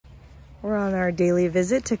We're on our daily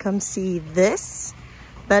visit to come see this.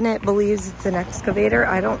 Bennett believes it's an excavator.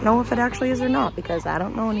 I don't know if it actually is or not because I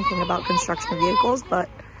don't know anything about construction vehicles, but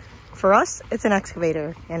for us, it's an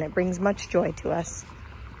excavator and it brings much joy to us.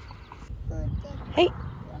 Hey,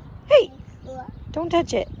 hey, don't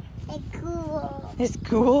touch it. It's cool. It's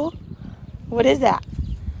cool? What is that?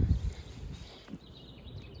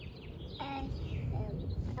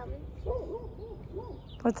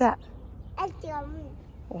 What's that?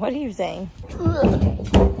 What are you saying?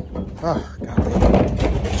 Oh, God.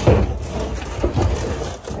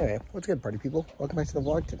 Anyway, what's good, party people? Welcome back to the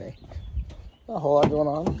vlog today. Not a whole lot going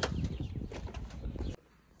on.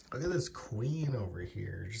 Look at this queen over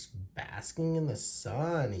here, just basking in the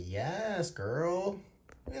sun. Yes, girl.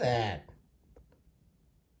 Look at that.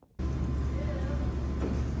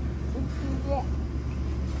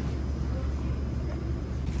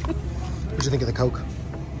 What'd you think of the Coke?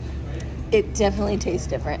 It definitely tastes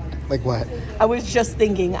different. Like what? I was just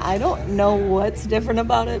thinking, I don't know what's different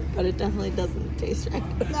about it, but it definitely doesn't taste right.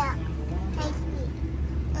 Yeah.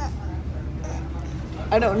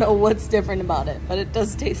 I don't know what's different about it, but it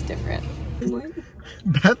does taste different.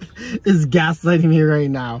 Beth is gaslighting me right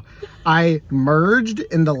now. I merged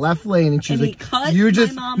in the left lane and she's like, you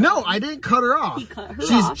just, no, I didn't cut her off. He cut her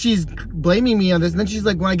off. She's blaming me on this. And then she's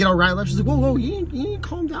like, when I get all right left, she's like, whoa, you need to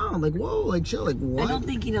calm down. Like, whoa, like chill, like what? I don't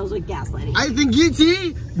think he knows what gaslighting is. I think you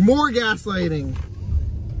see more gaslighting.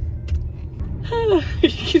 Are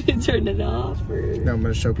you gonna turn it off or? No, I'm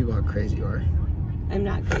gonna show people how crazy you are. I'm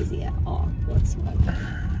not crazy at all whatsoever.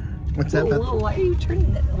 What's that? Whoa, why are you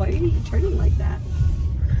turning it? Why are you turning like that?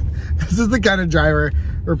 This is the kind of driver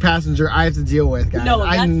or passenger I have to deal with, guys. No,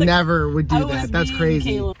 I never would do that. That's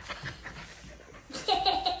crazy. Caleb.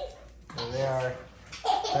 There they are.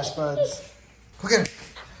 Best buds. Look at him.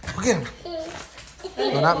 Look at him.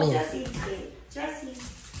 No, not me. Jesse.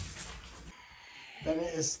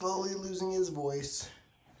 Bennett is slowly losing his voice.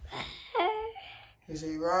 He's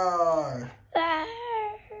a roar.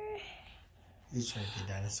 He's trying to be a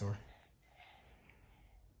dinosaur.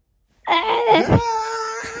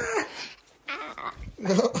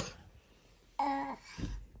 No.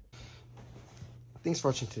 Thanks for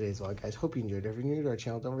watching today's vlog, guys. Hope you enjoyed it. If you're new to our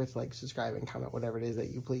channel, don't forget to like, subscribe, and comment whatever it is that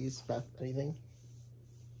you please. Beth, anything?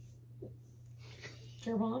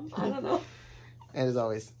 Your mom? I don't know. And as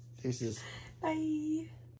always, deuces. Bye.